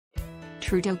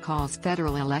Trudeau calls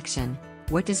federal election.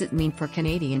 What does it mean for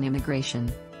Canadian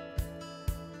immigration?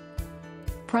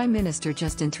 Prime Minister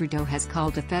Justin Trudeau has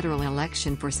called a federal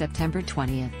election for September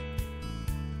 20th.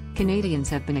 Canadians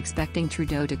have been expecting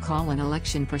Trudeau to call an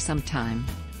election for some time.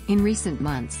 In recent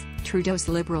months, Trudeau's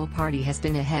Liberal Party has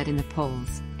been ahead in the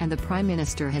polls, and the Prime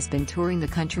Minister has been touring the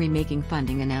country making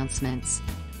funding announcements.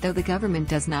 Though the government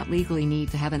does not legally need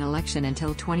to have an election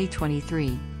until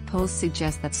 2023, polls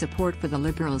suggest that support for the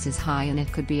Liberals is high and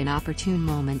it could be an opportune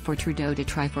moment for Trudeau to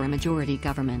try for a majority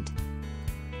government.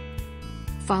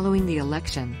 Following the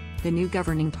election, the new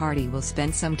governing party will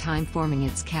spend some time forming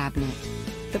its cabinet.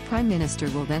 The Prime Minister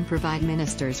will then provide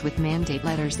ministers with mandate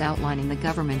letters outlining the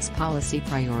government's policy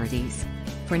priorities.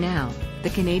 For now, the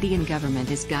Canadian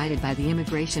government is guided by the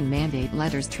immigration mandate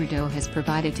letters Trudeau has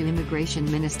provided to Immigration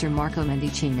Minister Marco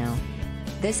Mendicino.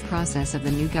 This process of the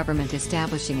new government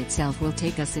establishing itself will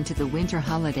take us into the winter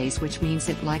holidays, which means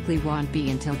it likely won't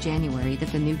be until January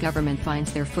that the new government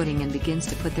finds their footing and begins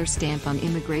to put their stamp on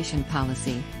immigration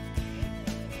policy.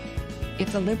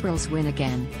 If the Liberals win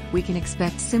again, we can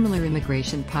expect similar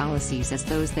immigration policies as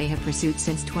those they have pursued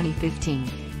since 2015.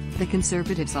 The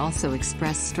Conservatives also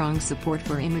expressed strong support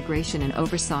for immigration and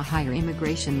oversaw higher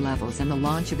immigration levels and the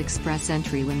launch of express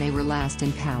entry when they were last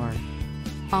in power.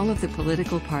 All of the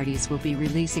political parties will be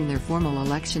releasing their formal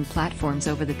election platforms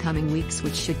over the coming weeks,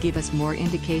 which should give us more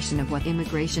indication of what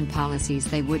immigration policies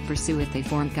they would pursue if they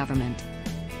formed government.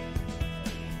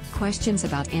 Questions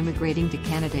about immigrating to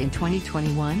Canada in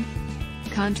 2021?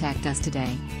 Contact us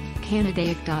today.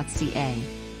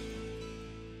 Canadaic.ca